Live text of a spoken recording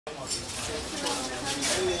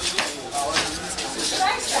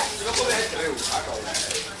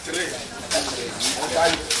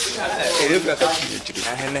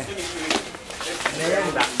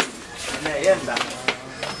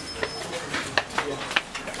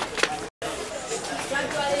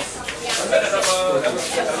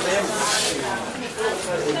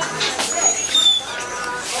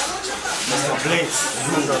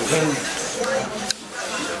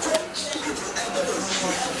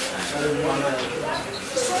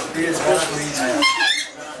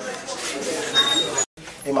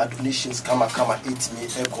My donations come 8 me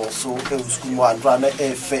echo so school and run a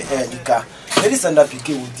ladies and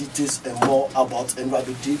application with details and more about and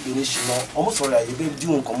donation almost sorry I be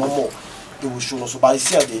doing come more they will show us by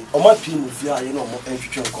Saturday or my pin with you know more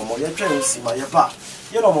entry come on your train see my bar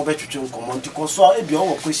you know more better come on because so if you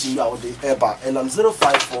all question out the eba and I'm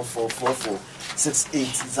 054444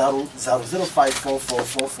 6800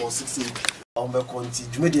 054444 Ombe konti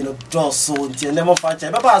jumedi no do so nti nemo fa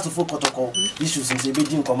cha baba asofo protocol issues nti be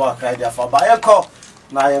din komo akra dia fa ba yenko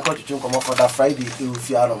na yenko twetwe komo for that Friday e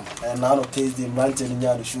ofiarom and now no Thursday mante ni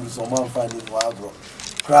nya no shoes o man fa ni bo agro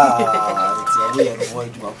kra nti we no boy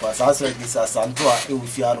juma pa sa so this Asantewa e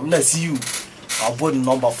ofiarom na see you about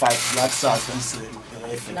number 5 black stars from say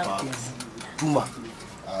Puma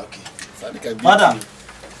okay sadika madam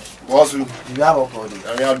was you have a body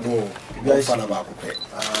I have go you are fan about for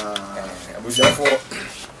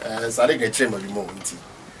Sadika chamber the moment.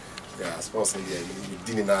 Yeah, suppose we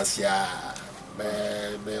didn't ask 4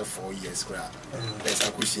 years. Let's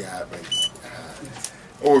akushia.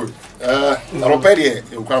 Oh, Alopedi,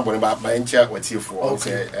 you can't believe about my chair what you for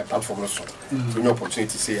a platform also. So, no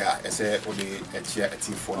opportunity to say, I say, a chair at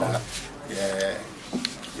for that.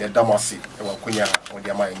 Yeah, Damasi, Kunya, or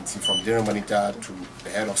the mind from general manager to the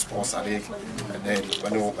head of sports, and then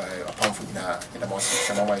when you apart from that, it was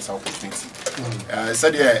some opportunity.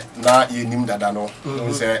 Said, yeah, now you name that I know.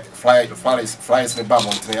 Say, flies the bar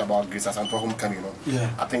mountain about Greece as Anto homecoming.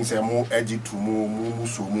 I think they're more edgy to more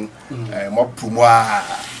more Puma.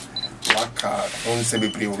 Waka, only say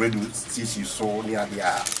we already see so near the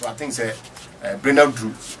so I think say Brenda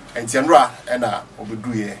Drew and Tiandra and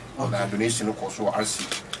Obeduye na donation ko so RC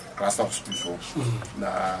class of school so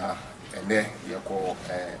na ene yako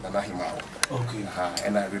Nana Himao okay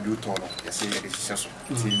and I review tono you say the success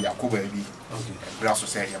ti Yakuba bi okay braso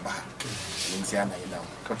say ya ba ntia na ina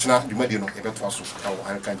ko tuna dwumadi no e beto aso ka wo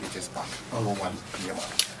han kan just park 1 PM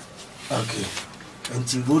okay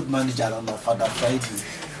and road manager on Father Friday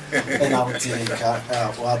and I'll take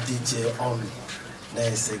what DJ on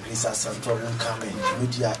there's a Greece Asantewa coming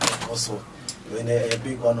media also when a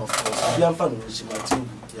big one of course we are fun which my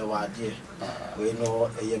dear we know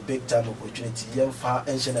a big time opportunity young far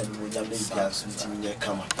ancient and we are maybe something near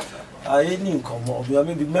come I didn't come or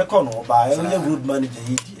maybe Mecono by a good manager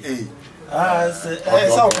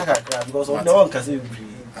because no one can say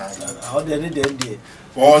how they need them there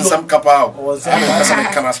or some couple or some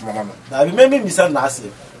I remember me son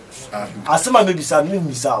Nasi. Asema maybe some new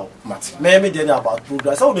misao. Maybe then about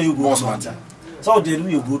progress. How do you go manager? So they do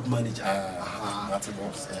a good manager.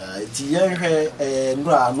 It's young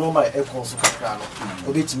no my echoes of Cacrano.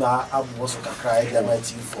 Obitima Abu was a cry, they might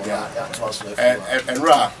for that. And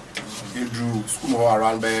Ra, you drew school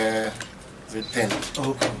around the 10.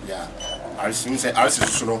 Okay, yeah. I seem to say, I see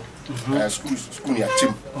school near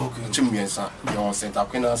Chim, your St.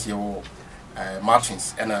 Aquinas, your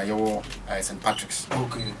Martins and your St. Patrick's.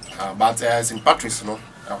 Okay. But St. Patrick's, no,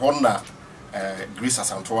 Honda, Greece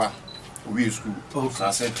Asantewa, we school. Okay. So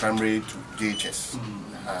I said primary to JHS.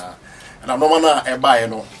 And I don't want to buy,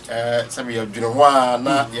 no, some of your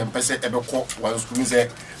na young person ever caught one school say,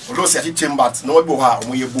 although say chambers, no boha,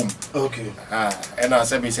 we boom. Okay. And I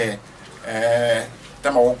said, we say,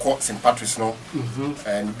 time I walk St. Patrick's, no,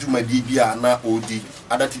 and do my DBA na OD,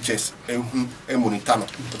 other teachers, Monitano,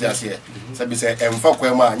 just here. So we say, and for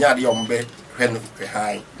Quema, Yadi on bed, when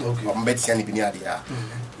high, on bed, Sandy Binadia.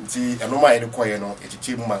 See, I know my require no, it's a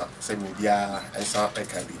chimma, send media, and some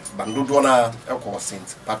Ekabi. Bandudona, Elko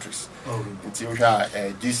St. Patrick's. Until we are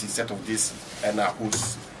a DC set of this, and a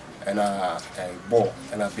host, and a ball,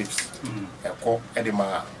 and a bips, a call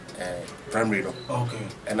Edema. Primary, okay,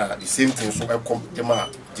 and the same thing. So I come to my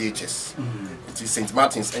JHS. It is St.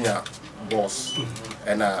 Martin's and your boss,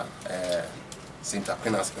 and St.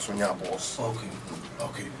 Aquinas and your boss. Okay,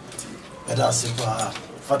 okay. And that's it.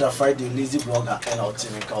 Father Friday, lazy blogger, and our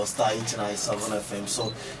team called Star 89.7 FM.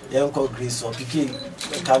 So, young called Grace, so picking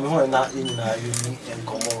come home and in you and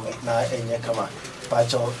come on now and you come on.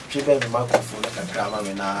 Patch out, trigger the microphone like a grammar.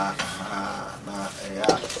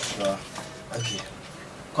 Okay.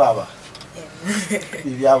 Kwaba If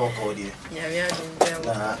you have a call here.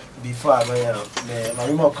 Yeah, before I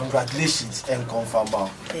my congratulations and confirm.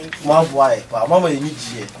 My boy, but Mama, you need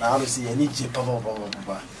you. Now I see you need you,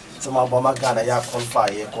 Papa. So my Bama Ghana, you confirm,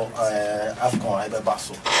 Afcon, I be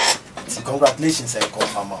basso. Congratulations and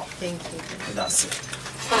confirm. Thank you. That's it.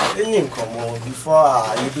 Any come before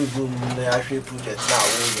you do the actual project now,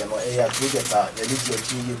 you know, a project, the little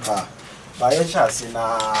 2 year. By a chance in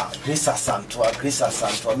Grace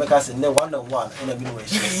Asantewa, make us in the 1-on-1 and a bit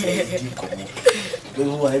we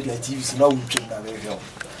will have your TV, no train.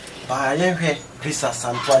 By a Grace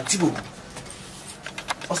Asantewa, Tibu.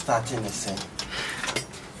 What's starting the same?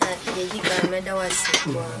 The medal was a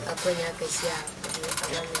Konya.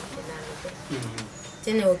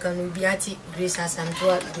 Tene can be at Grace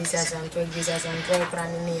Asantewa,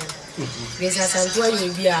 Pranania. Grace Asantewa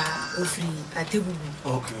will be a free at Tibu.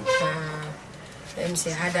 Okay. I'm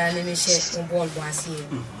say had an enemy share on board was here.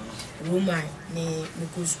 Roma, ne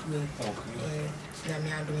Mukusku.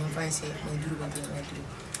 Namia doing fine, say, no do what you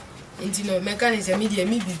do. Into no mechanism, media,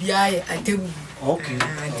 me be at Tibu. Okay.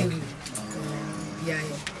 At Tibu.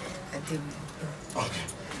 Okay.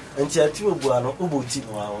 And Tibu Buano, Ubu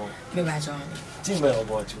Timo. Maybe I join. Timber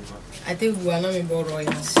about you. I think we are not in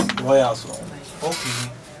Royals. Okay.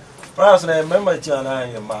 Perhaps I remember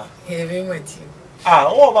Tiana, your ma. Heavy with you.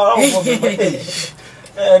 About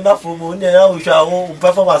enough for moon, and we shall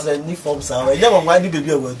perform a new form. So I never mind the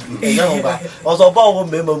baby word. Also, about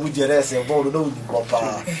member with your rest and board no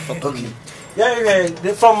papa. Okay.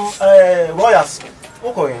 Yeah, from Royals.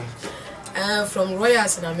 Okay. From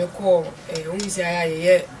Royals, and I'm a call. Only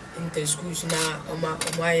say in the schools now,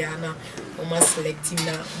 Oma selecting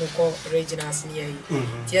na moko regionals near you.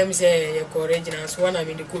 TM say you call regionals one. I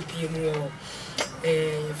mean the copy more.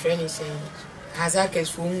 Friend is saying Hazakes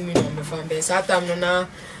for me on the farm. Satam na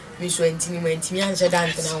Miss Wentini went me and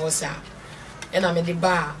Shadant and I was and I'm in the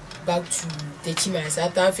bar back to the Chima.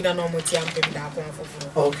 Satam feel no more tiam pay that one for.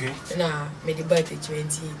 Okay. Na me the birthday 20.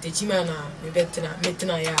 The Chimana me better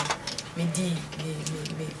metna ya me di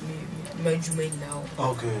me now.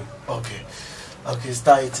 Okay. Okay,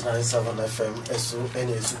 start 97 FM, SO,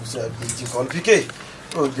 NSU, BT call PK.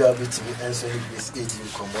 Oh, you are beating me, and so this 18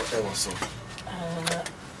 come whatever so.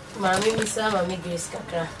 Mammy, Miss Mammy Grace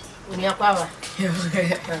Kakra, in your power.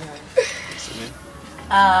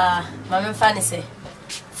 Mammy Fanny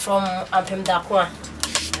from Ampem Dakwa,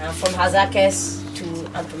 from Hazakes to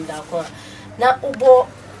Ampem Dakwa. Now, Ubo,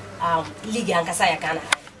 Liga and Kasaya Kana.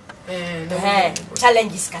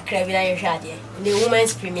 Challenges Kakra, the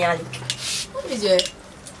Women's Premier League.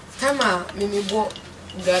 Tama mimi bo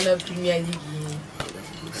Ghana Premier League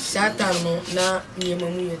Satano na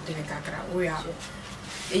nyemamu yetene kakra wo ya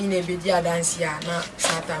enyine be dia dance ya na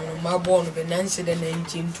Satano mabo no be nanse de na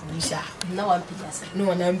ntintu musa na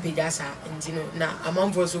wampejasa ntino na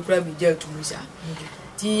amamfo so kra be dia tumusa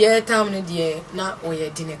ti ye tam no de na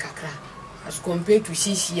oyedine kakra as compared to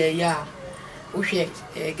sisi ya wo hwe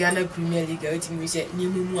Ghana Premier League ultimate say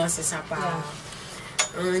nyemamu asesa pa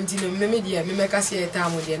Ntino memedia me make say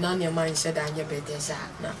time de na ne man she da anya bedesa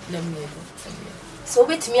na me so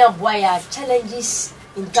with me aboya challenges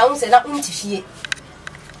in terms na untifie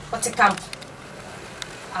what camp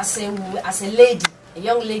as a lady, a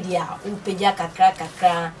young lady who peja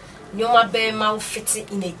kakra nyoma be ma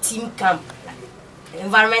fit in a team camp like,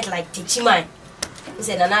 environment like Tichimai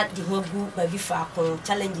say na the whole group ba bi fa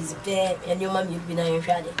challenges there and nyoma me bi na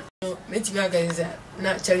nhwade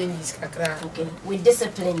not challenges kakra. Okay. With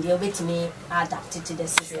discipline, they'll be to me adapted to the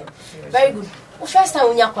system. Sure. Very good. Well, first time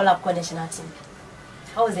when you call up national team,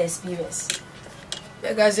 how was the experience?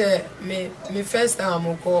 Like I said, me first time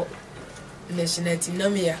I call national team, na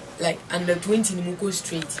me like under 20 ni go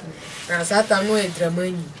straight. Na sa time no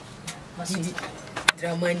Dramani.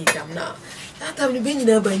 Dramani tam na. That time ni be ni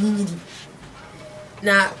na ba ni.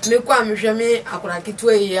 Na me kwa me hwe me akora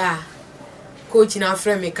ketwa ya. Coach na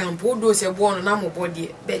friend me camp do se born na mo body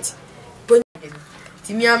bet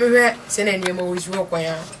timi am hwe se na nima wo juo kwa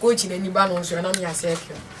ya coach na ni ba no so na me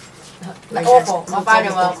asekio like ma pa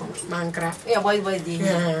no mankra e boy dey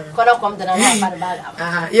kono kom de na pa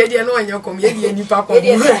ba ye dey no anyo kom ye dey nipa kom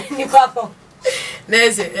nipa kom na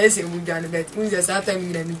ese mu jan bet mu se sa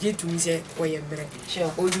time na mi gitu mi se oye mbre sure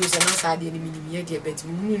o ju se na sa dey ni mi ye dey bet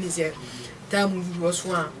mu ni se time wo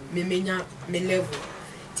so a me menya me level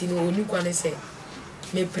tino oni kwane se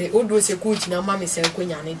me pre odo se coach na ma me se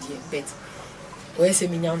kwanya ne die bet o ese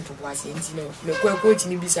mi nya nto boase ntino me kwa coach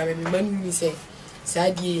ni bisa me manu ni se sa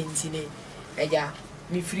die ntine eja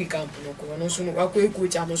mi free camp no ko no so no wa kwa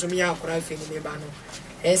coach am so me ya akora fe ni me ba no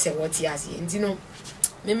ese woti ase ntino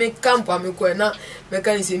me camp am ko na me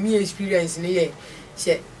kan se mi experience ni ye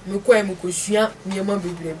she me kwa me kosua niema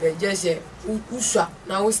bebrebe je she usua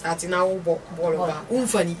na wo start na wo ball ba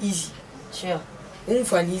umfa ni easy sure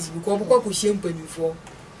umfa ni easy because boko kosie mpanifo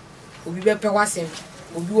obi be pe wasem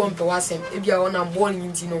obi won pe wasem e bia wona ball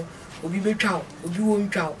nti no obi be twa obi won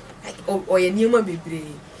twa o ye niema bebre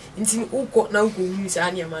nti uko na uko hu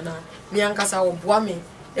sa niema na me ankasa wo boa me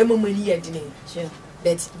emamani ye dine sure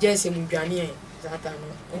but je se mu dwane zata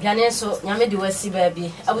no dwane so nyame de wasi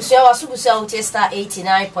baabi abusua wasubusa wo star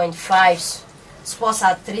 89.5 sports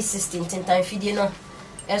at 316 tintan fidie no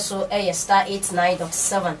eso star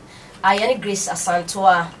 89.7 ayane Grace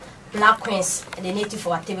Asantewa Black Queens the native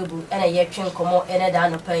for Atebebu and a yetwen komo ene da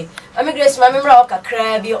no pay Mami Grace ma memra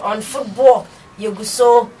kakra bi on football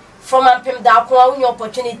yeguso from ampem da ko a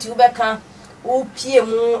opportunity ubeka u pie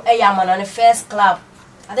mu eyamana ne first club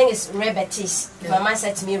I think it's Red Betis if my mind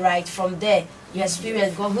said to me right from there you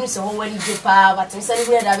experience go who so when you pa but me say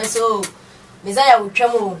we da so Messiah will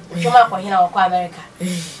travel kwa hina kwa America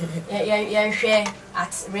ya hwe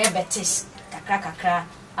at Red Betis kakra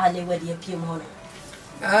ale wadi apie mu hono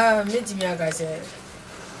me aga say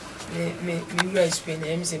me you Spain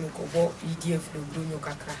em say me ko bo EDF Logroño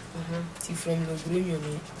kakra ti from Logroño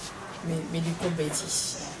me di ko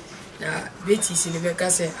Betis na Betis le be ka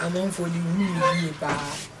say amon for the win pa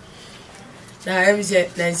na em say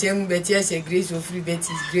na say mu Betis say Grace of Free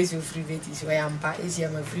Betis we am pa is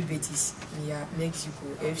am Free Betis ya Mexico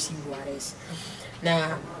FC Juarez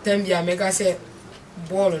na tambia me ka say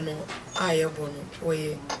ball no aye bono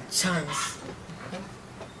we chance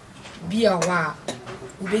bia wa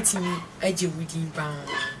ubetimi aje wudi ba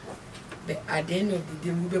be at the end of the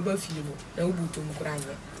day we be ba feel no na ubuto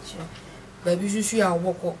mkuranye ba bi susu ya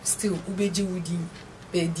woko still ubeje wudi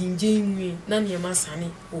be dinje nwi na ne masane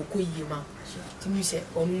okoyema timi se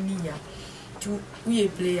onu ninya tu uye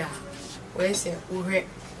player we se uhwe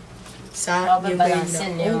sa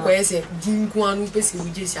ye ko ese dinku anu pese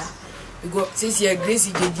wuje sa because since your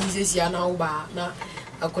Grace je di na uba na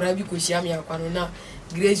akora bi ko hia me akwa no na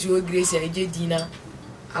Grace je di na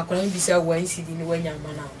akora bi sa wan si di ni wanya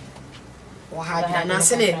mana o ha na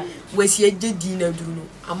se ne wasi je di na duru no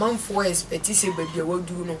amanfo expect se ba bia wa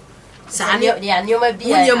duru no sa ne ya ne ma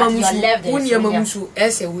bia your left unia mamusu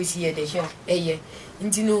ese wasi ye de eye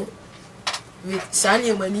ntino sa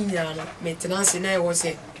ne mani nya no maintenance na e wo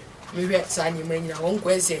se me hwe sa ne mani na won ko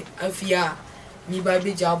ese afia ni ba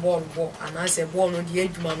be ja ball ana se ball no de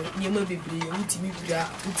adwuma no ni ma bebre mutimi bura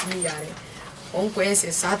mutimi yare onko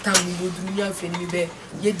ese satan mi boduru nya fe ni be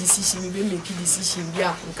ye decision mi be make decision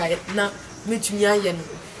bia nka na metumi aye no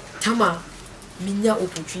tama minya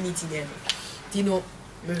opportunity ne tino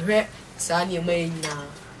me hwe sa ni ma nyina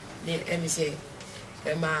ne em se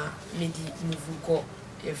ma medi move ko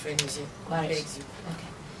e friend je okay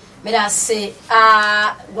me da say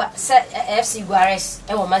FC Juarez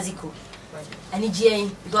e wo Mexico ani GN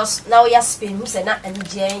because now we are Spain who say na ani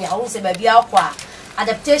GN ya who say baby akwa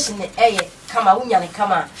adaptation kama unya ne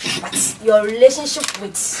kama but your relationship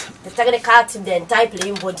with the technical team the entire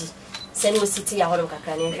playing body send you city ya hono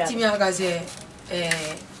kakra ne hwa timi aka say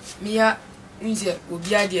miya nse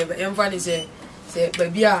obi ade emfa ne say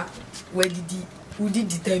baby a wadidi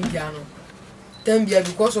udidi tambia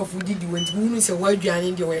because of udidi went who say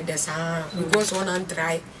wadwane de we desa because one and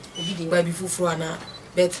try baby fufu ana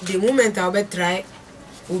but the moment I will try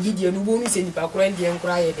obi de no bonu se nipa kora de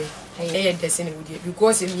nkora ye de dese ne wodi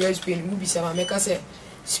because in year Spain we be sama make say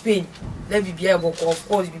Spain na bibia boko of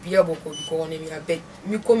course bibia boko because na me abeg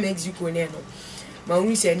me ko Mexico ne no ma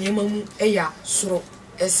unu se niema mu eya soro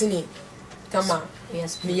esene tama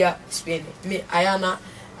me ya Spain me ayana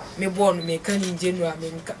me born me kan in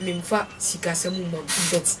January me mfa sikasemu mam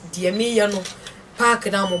but de me ya no park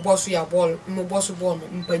na mo boss ya ball mo boss ball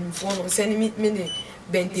mpanifo no se ni me ne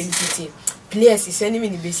bentensity players is any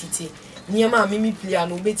university niema mimi player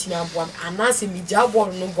no betimi aboa anase mi ja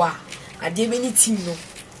ball no boa ade be ni team no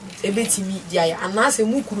e betimi dia anase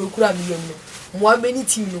mu kura mi yom no mo abeni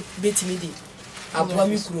team no betimi de aboa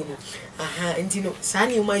mi kuro no aha enti no sa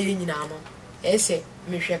ne ma ye nyina no ese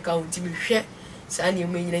me hwe count mi hwe sa ne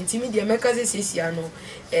ma nyina enti mi de meka se sesia no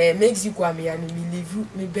Mexico am ya no mi live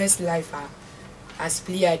my best life as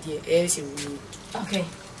player there ese we okay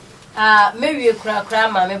maybe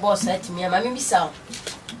kra ma me boss at me ma me bisa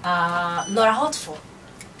Nora Hotful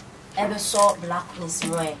ever saw Black Queens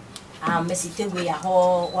no Messi Tegwe ya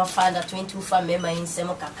ho wa father 22 fa me in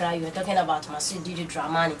semo kakra you are talking about Masu Didi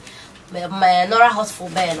Dramani my Nora Hotful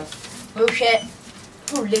be no we share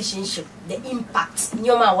relationship the impact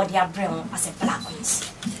nyoma what they are bring as a Black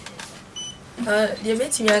Queens the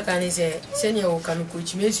meeting I can say senior can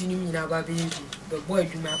coach me you nyina ba be the boy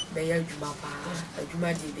duma be ya duma pa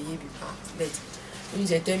duma de be ye bi pa but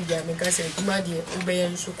unse tembia me ka say duma de obeye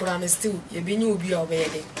nso kura na still ye be nyi obi obeye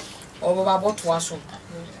de obaba boto aso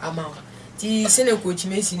ama ti sene coach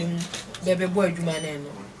Messi nim bebe boy adwuma na no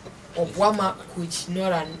oboa ma coach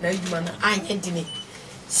Nora na adwuma na anye dine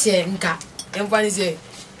se nka emfa ni se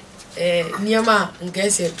niema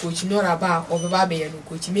nka se coach Nora ba obaba be ye no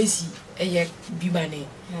coach Messi eye bibane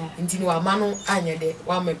nti no ama no anye de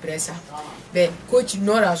wa me pressure be coach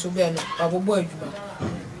Nora so be no abobo adwuma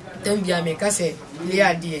tembia me ka say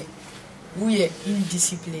player de we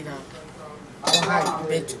indiscipline na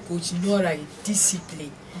bet coach Nora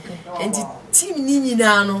discipline and the team ni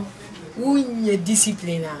nyina no wunye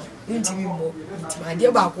discipline na ntimi mo ntimi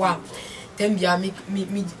ade ba kwa tembia me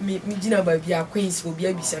gina ba bia Queens obi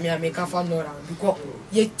abisa me ameka fa Nora because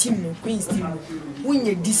ye team no Queens team no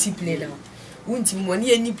wunye discipline na untimi mo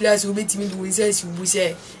ni any players obetimi do we say bu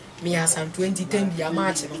say me asan 2010 bia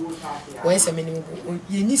match no we say me ni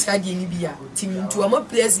ye ni sade ni bia team ntu ama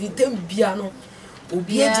players ni tem bia no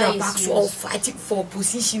obi agina back so fighting for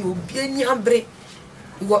position obi ani abre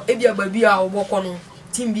go ebia ba bia oboko no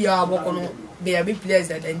team bia oboko no be abi players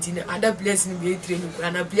that antina other players ni be train ko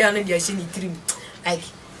na player no dia she ni team like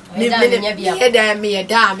me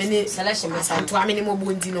selection Asantewa me ni mo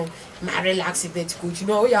bondi no ma relax bit coach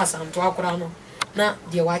no we Asantewa akora no na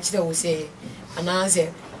dia wa kire wo say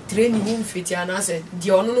ananse training him fit ananse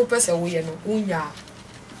dia ono no pese wo ye no unya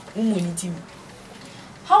umoni team.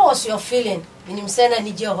 How was your feeling when you said that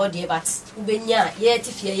you hold the but ubenya yet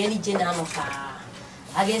if you any general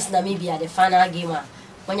against Namibia the final game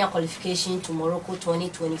when your qualification to Morocco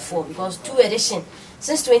 2024 because 2 edition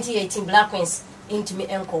since 2018 Black Queens into me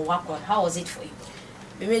enko work on. How was it for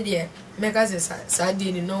you? Me dear make us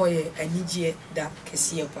Saturday ni no ye anije da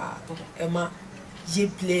kesiye pa ema ye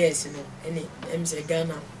players no any MC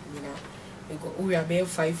Ghana you know because we are about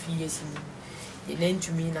 5 years in the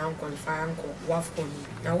to me now qualify anko WAFCON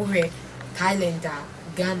na we Thailand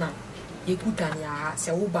Ghana yekutania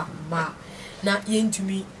se uba ma na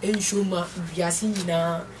yentumi enshoma wiase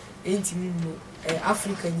nyina entimi no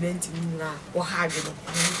Africa nyina entimi na wo hage no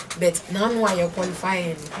but na no aye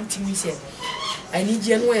qualify entimi se ani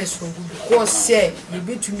je no eso because say ye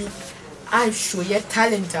betumi I show your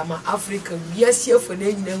talent ama Africa wiase for na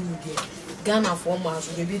nyina hu Ghana for ma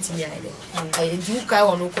so be betimi aye ndu kai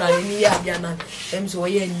wono kura ni ya bia na em so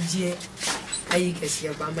ye anije ayi kesi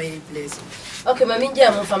ya ba ma ye blessing. Okay mami nje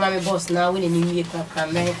am fa mami boss na we ni nwie kwa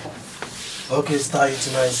America. Okay, start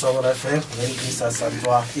tonight, so I feel very pleased as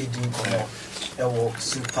Asantewa Edin Komo. Ewo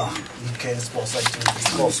super weekend sports activities.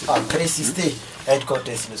 Because 360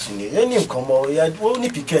 headquarters in Sunday. Any Komo, ya only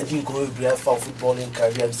pick and didn't go every for footballing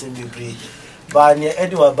career, same degree. But near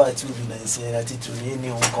Edward Bat to be nice, and I think to any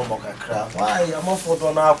who come on a crowd. Why, I'm off for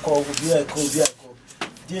don our call, be a call,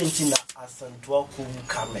 dear Tina Asantewa who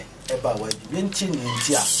come about what you didn't in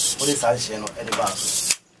India. What is I share at the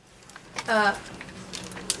bar?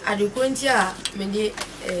 Adekuntia me de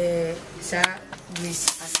sa Miss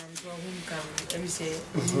Asantewa home say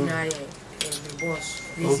na ye the boss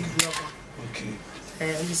busy blogger. Okay.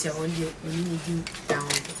 Say one day we need down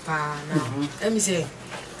pa now. Say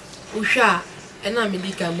usha ena me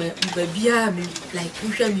di kam ba bia me like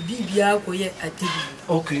usha me bibia koye atebi.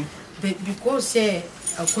 Okay. But because say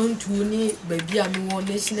akwantu ni ba bia me won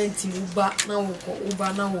national team uba na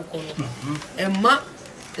wo ko no.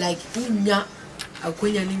 Like unya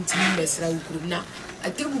akonya ni ntimi mesra ukuru na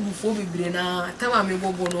atebubufo bebre na tama me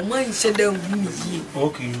bobo no man hyeda ngumi yi.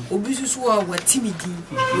 Okay. Obi susu wa watimi din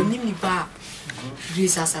onimi ba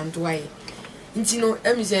Grace Asantewa yi ntino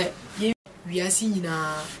emise ye wiase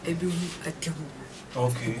nyina ebehu atebu.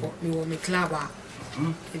 Okay. Me wo me club a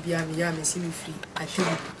ebia me ya me simi free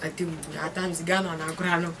atebu atanzi Ghana na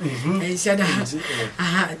akora no enhyeda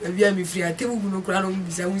ebia me free atebu no kora no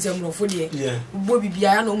bisa unse mrofo de bo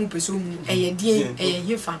bibia na omu peso mu eye die eye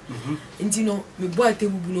hefa ntino me bo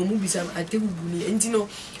atebu no mu bisa atebu ni ntino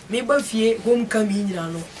me ba fie homecoming nyina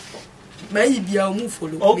no ma yibia omu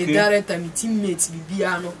follow me director me teammates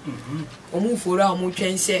bibia no omu follow a omu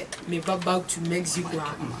twense me back to Mexico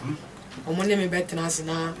omu ne me betena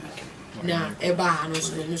na na eba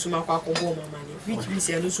no so makwa akọbọ mama ni which means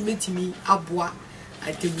no so betimi aboa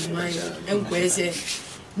atebu man enko ese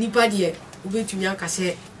nipa de obetumi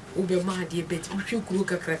akase obema de bet hwe kuro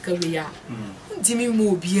kakraka we ya ntimi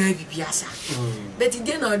mu obia bibiasa bet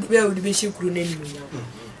de na de be hwe kuro na ni nya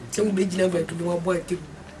se wo begina ba tu do abo atebu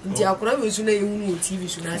nti akora we so na ehunu o TV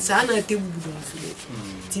so na sa na atebu bu do mfile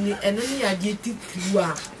tini eno ni ya de tikru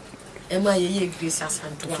a ema ye Grace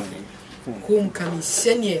Asantewa home coming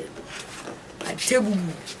senior atebu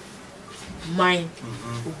mine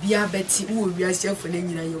obia beti wo obia chef na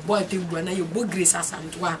nyina yo bo atebu na yo bo Grace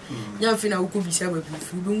Asantewa nya fi na wo ko bisa ba bi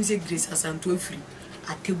fu bi se Grace Asantewa free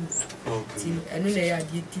atebu ti enu na ya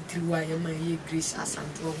de titiri wa ya ma ye Grace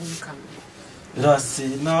Asantewa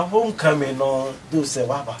homecoming na homecoming no do say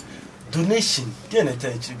waba donation dey na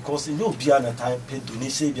touch because you obia na time pay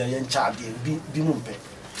donation bia yen charge bi mu mpe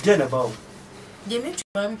dey na ba o dey me to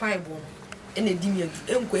man pipe ene di mi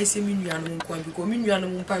enko ese mi nuanom nko because mi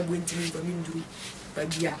nuanom mpa bo ntimi ba mi nduru ba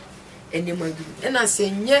bia ene ma duru ena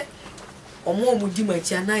se nye omo di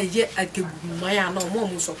machi na ye atebu maya na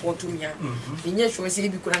omo support mi ya nye sure say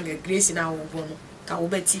bi kura nga Grace na wo no ka wo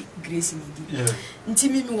beti Grace ni di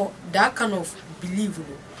ntimi mi wo that kind of believe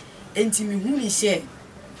no ntimi hu ni share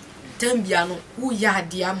tambia no wo ya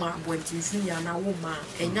dia ma bo ntimi ya na wo ma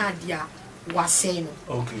enya dia wa say no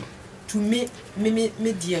okay to me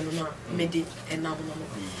dia no na me de enam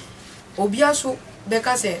no obia so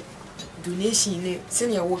beka say donation ne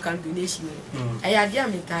senior work and donation aya dia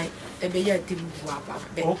me tai e be ya tebu apa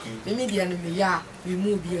be me dia no me ya me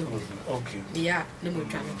mu bia okay me ya ne mo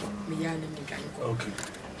twane ko me ya ne me twane ko okay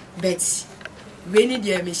but we ni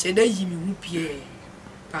dia me sheda yi me hu pie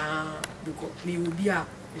pa because me obia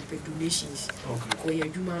me pe donations ko ya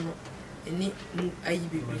djuma no eni mu ayi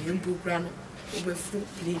be be mpokura no obefru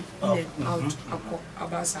play in out akọ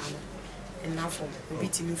abasano enough for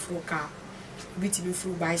obitimi fru car obitimi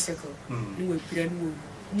fru bicycle ni we pira ni wo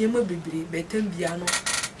niema bebre betam bia no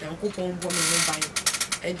yankopon bo me ban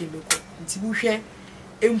e de meko nti buhwe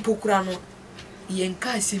empokura no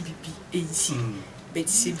yenka se bibi ensi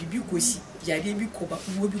beti se bibi kosi yade bi koba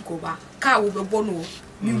wo bi koba ka wo be bo no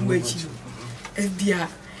mi wo achi e bia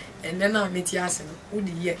ene na meti ase no wo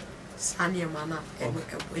de ye sane mana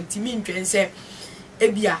ntimi ntwen se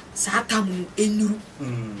ebia saatamu enuru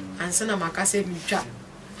ansa na makase mi twa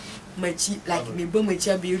machi like me ba machi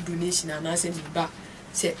abi donation na se mi ba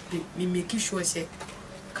se me make sure se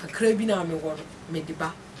kakra bi na me wo me de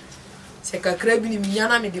ba se kakra bi ni mi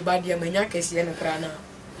yana me de ba dia manya kese no kra na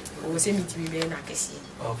o se mi timi be na kese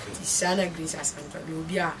okay ti sana Grace Asantewa be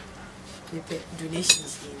obi a me pe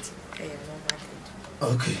donations yenti no market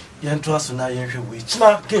okay yanto aso na yenhwe we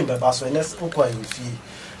china game baba so enes okwa yefi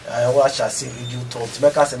wa sha se radio talk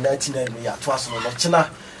make us 99 ya to aso no china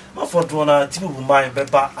ma for do na tibu mai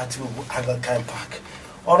beba atibu Anglican Park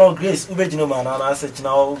oro Grace ubejino ma na na se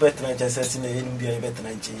china ubetina jesse na yenu bia ubetina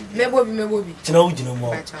nche mebobi china ujino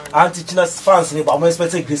mo anti china fans ni ba mo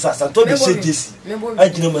expect Grace Asantewa be she disi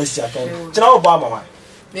ajino ma si akan china obo amama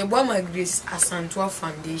mebo ama Grace Asantewa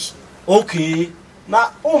Foundation okay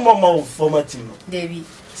na mama former team David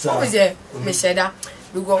so is me sheda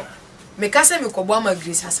because me kase me ko ama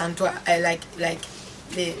Grace Asantewa like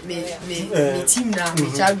me team na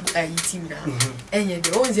me child team na enye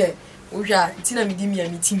de onze o hwa tina me di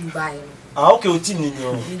mi team ba ye okay o team ni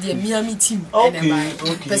no me di mi team ene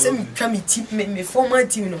ba person me twa me team me former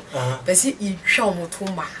team no person e twa mo to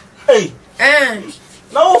ma hey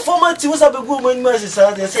na o former team was abegu mo ni ma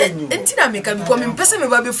sisa de say nyu entina me ka because me person me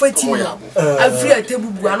ba be fa team na afri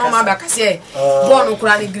atebubu ana ma ba ka say ball no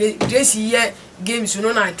kura ni Grace ye games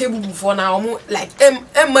no na tebubu for na omo like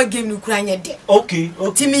emma game no kura nye de okay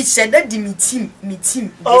team sheda di me team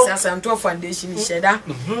Grace Asantewa Foundation sheda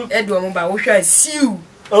e do omo ba wo hwa siu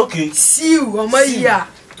okay siu omo ya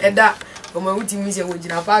eda omo uti mi se wo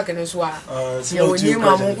jina park no so a ye woni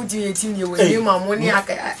ma mo uti ye team ye woni ma mo ni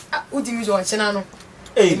aka uti mi so chena no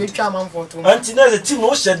me twa man photo anti na the team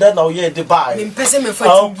no sheda na o ye de buy me pese me fa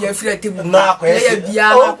team bia free atebu na ya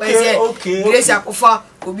bia na pese Grace akofa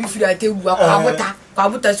obi free atebu akwa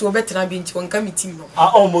abuta so betra bi nti wonka mi team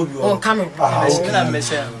no mo bi wonka no na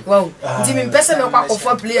mese wow nti me pese me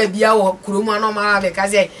akofa player bia wo kuromu ana mara be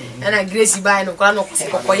kaze na Grace buy no kora no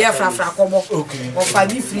kokoye frafra kobo o fa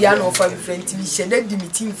bi free ana o fa bi free nti bi sheda di mi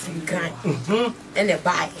team free gran ene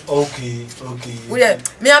buy okay we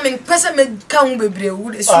me am pese me kan bebre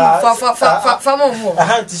we so fa mo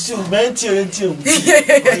ti su menti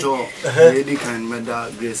jo lady kan meda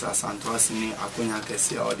Grace Asantewa sini akonya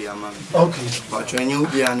kese o di amami okay but when you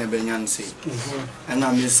be an ebenyan say and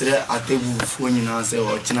I'm Mr. Atebu phone you know say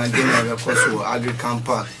or China game so Anglican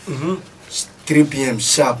Park 3 p.m.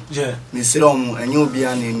 sharp Mr. and you be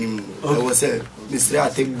an name I was say Mr.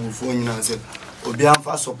 Atebu phone you know say obian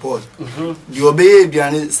fa support the obey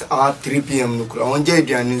bian at 3 p.m. no kura on je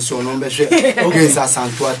bian so no be hwe Grace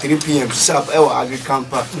Asantewa 3 p.m. sharp e wa Anglican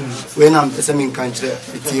Park when I'm person in country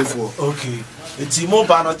etfo okay eti mo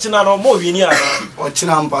ba no china no mo wini ana o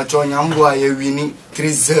china mpa cho nyambo a ye wini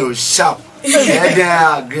 3-0 sharp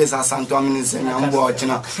eden Grace Asantewa minister nyambo o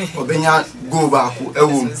china obenya go ba ku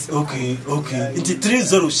ewum okay eti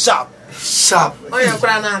 3-0 sharp oya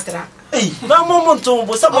kura na atra Hey, now moment to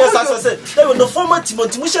somebody said there was no former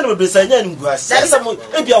Timothy Mission of Besanya and grass.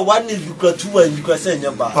 If you are one, you got two and you can send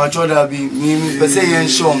your bar. Patroda be me, but say and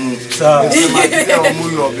show me.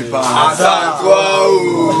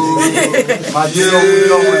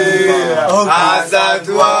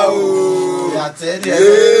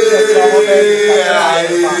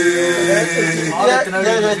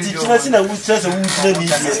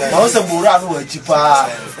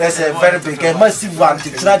 Very big and massive one to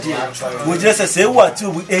tragedy. We just say what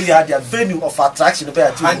to area the venue of attraction to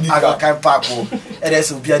Aga Park. And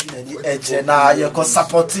as will be at any edge now, you can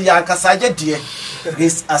support Yankasaja dear.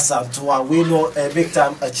 This Asantewa, we know a big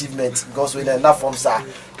time achievement because we enough from sir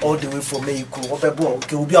all the way from Mexico.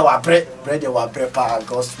 Okay, will be our bread, our bread power,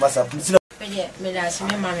 Ghost Master. Yeah, me that's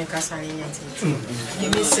me mama kasani nyati. You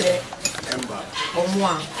me say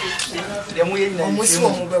omwa. Omo si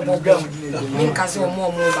omo bebo. Me kasi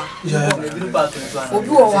omo ba. Obi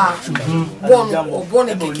o wa. Bon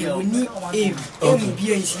keke oni emu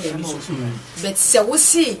bia nsi na mi so. But se wo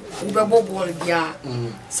si wo bebo ball bia.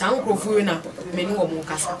 San krofo na me ni omo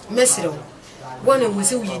kasa. Mesere wo. Bon e wo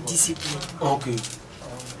se wo ye discipline. Okay.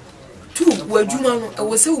 Two, where you know, I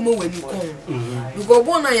was so more when you come. You go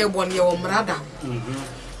 1 year 1 year or brother.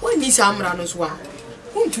 When this Amranos were,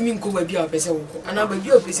 whom to me go be a person, and I will be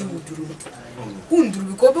a person who do. Whom do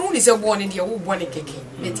we go only say 1 in the old 1 cake,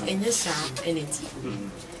 but any sharp and it.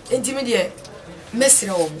 Intimidate,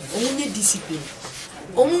 Messer, only discipline.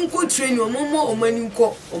 Omun go train your mama or man you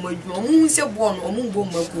call, or moon say 1 or moon bomb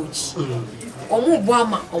my coach. Or more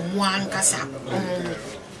bomber or 1 casa.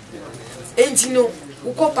 Ain't you know?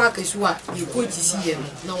 Uko park is what you go to see him.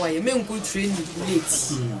 Now I mean good training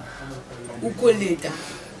late. Uko later,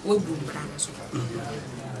 we boom grammars.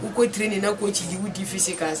 Uko training a coach you would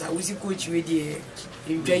physical as I was a coach with the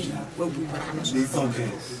enjoy we boom grammars. Okay.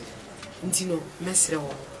 Intino, Messer.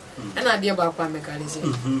 And I dear Bapa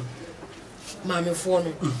mechanism. Mammy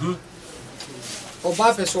phone. Or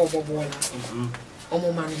Bapa saw Bobola.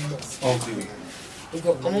 Omo man more. Okay. We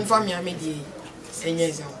got Omo family, I made the same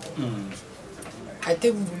example. I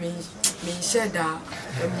tell you, me said that,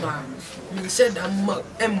 me said that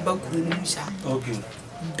Emma Kunusa. Okay.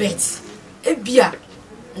 Bet a beer,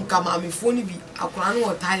 Nkama me phone be a crown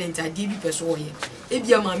or talent, I did be persuaded. If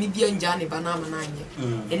your mammy be and Johnny Banana,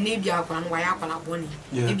 and maybe a crown why I call a bonny,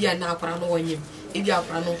 if you are now crown or him, if you are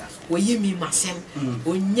crown, or you mean myself,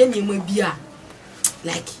 or Yenny may be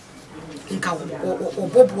like. Nka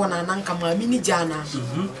obobo na nanka ma mini jana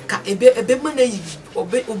ka ebe mana yi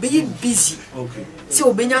obe busy okay se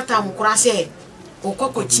obenya tam kura se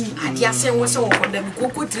okokochi ade ase wo se okoda bi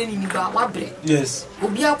koko training ni ba wa bre yes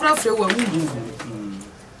obi akura frɛ wa wu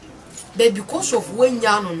but because of when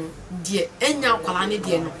ya no de enya akwala ne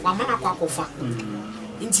de no wa mana kwa kofa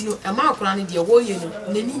ntino e ma akwala ne de wo ye no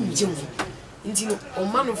nani nje wo ntino o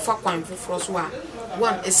ma no fa kwan foforo so a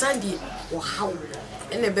one esandi wo how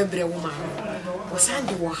ene bebre wo ma wo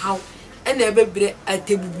sande wo how ene bebre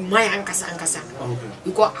atebubu mai ankasa okay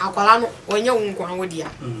because akwala no onye wo nkwan wo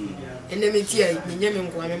dia ene meti ai menye me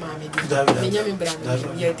nkwan me ma me dia menye me bra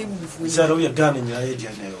ya atebubu fu zero ya gane nya ya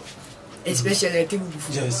dia na yo especially atebubu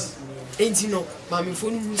fu yes enti no ma me fo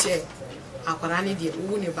nu se akwala ne dia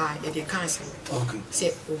wo ne ba ya de cancer okay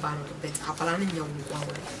se wo ba no bet akwala ne nya wo nkwan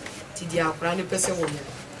wo ti dia akwala ne pese wo ne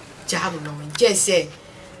jam no nje se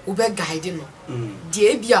wo be guide no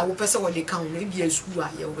de bia wo pese wo de kan no bia school a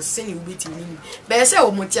ye wo se ne wo betimi ni be se wo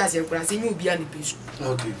moti ase kura se nyu bia ne pe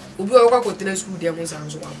school okay obi wo kwa ko tena school de mo san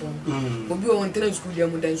so abon obi wo tena school de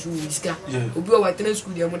mo dan so iska obi wo tena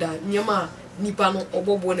school de mo da nyama nipa no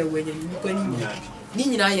obobo na wanya nipa ni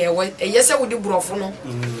nyina ye wo yese wo de brofo no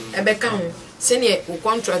e be kan ho se ne wo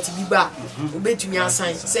contract bi ba obetumi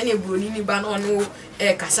assign se ne broni ni ba no no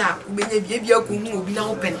kasa obenya bia ko hu obi na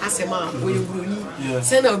open asema wo ye broni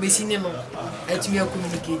se na obesi ne no atumi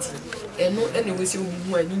communicate eno ene we se wo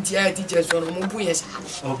hu ani nti a teachers so no mo bu ye sa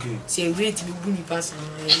okay se rate ni bu ni pass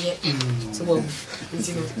ye so wo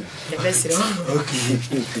nti no e be sire okay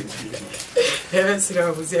e be sire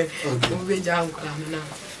wo se wo be ja ko na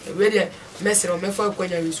we Mesero me for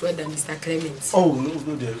kwanya wiswa da Mr. Clement. Oh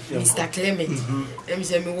no there. Mr. Clement. Em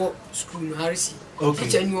say me wo school no Harisi. Okay.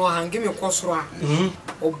 Teacher ni wo hange me kosoro a.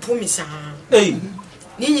 Obo mi sa. Hey.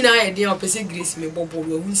 Ni nyina ye dey opese grace me bobo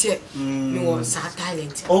we hu se me wo sa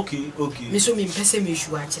talent. Okay. Me so me pese me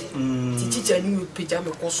shu a kire. Ti teacher ni we pija me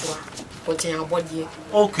kosoro a. Ko ten abodie.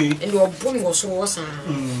 Okay. And obo mi wo so wo sa.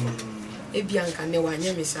 Ebianka ne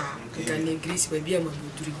wanye me sa nka ne Grace we bia ma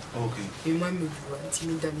boduri okay me ma me bu anti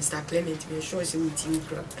me da Mr Clement me sure say we team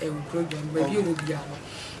program ba bi o bia no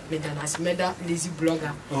me da nas me da lazy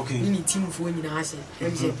blogger okay ni team fo nyina ase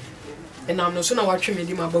em say and am no so na watwe me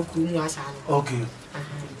di ma ba kuru mu asa no okay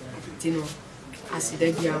tino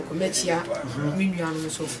asida bia ko mechia me nua no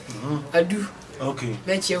so adu okay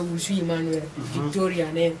mechia wusu Emmanuel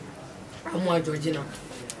Victoria ne amwa Georgina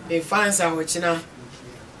me fans a wochina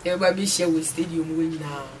everybody share with stadium we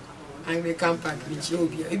na Anglican Park which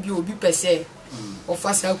obi pese offer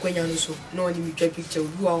akwanya no so no ni me picture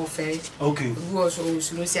obi wa ofe okay obi also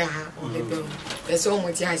no say ha on the bell pese o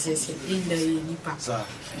mo ti asese ina nipa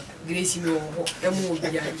Grace me o emu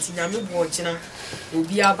obi ya ti nya me bo china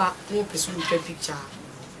obi aba no pese me picture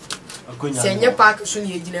akwanya senye park so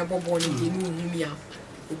ni ejina bobo ni de ni ohumi a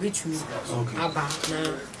obi tumi aba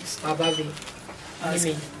na baba be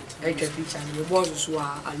ni picture ni boss so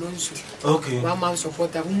Alonso okay one man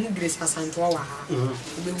supporter who Grace Asantewa wa ha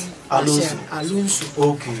Alonso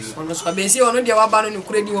okay ono so be si ono de wa ba no ne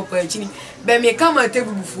kura di wo pa chini be me kama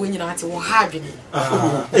tebubufuo nyina ate wo ha adwene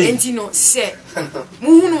enti no se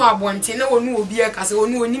muhunu abonte na wonu obi aka se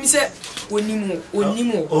wonu onim se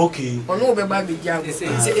onimu okay ono obe ba be dia se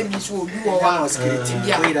ebi so obi wo wa script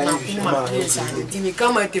dia na kuma enti me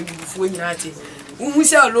kama tebubufuo nyina ate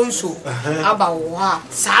Umusi Alonso aba wo ha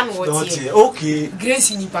sa no wotie okay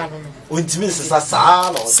Grace ni pa no ontimi se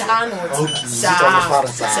sa no okay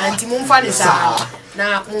sa ntimi mfa ne sa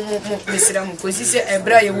na mesira mu kosi se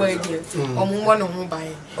ebra ye wa edi o mu mo no ho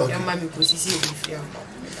ban ya ma me kosi se e fia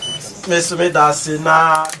Mr. Medasi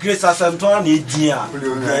na Grace Asantewa na edin a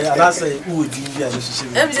ala say u edin bia no hihye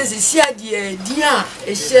me em se si ade edin a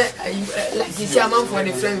ehye like si amanfo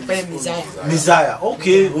de friend pa Messiah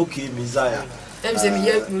okay Messiah em se me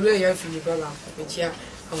ye fini baba me chia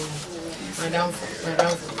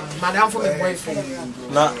madam for my boyfriend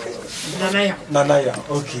Nanaya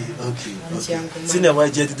okay senior why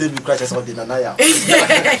je did me crash about the Nanaya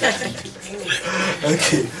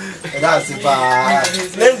okay that's it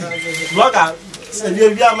blogger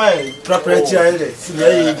we are my preparatory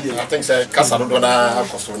I think say kasa do na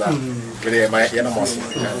akoso na we my yana mo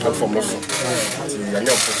platform no so ya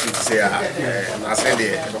nyo opportunity say na say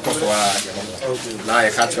the akoso na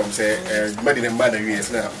ya catch am say madi na mba na wi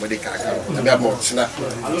na madi kaka na be mo china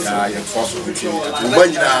ya force with you mba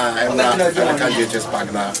nyina na kan je just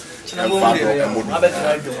park na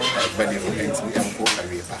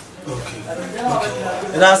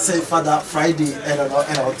and that's it for that Friday and I'll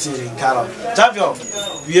tell you in Carol. Champion,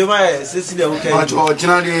 we might Cecilia okay.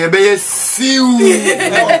 See you.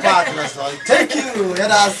 Thank you.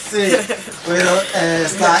 And that's it. Well,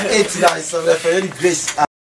 star 8 so for any grace.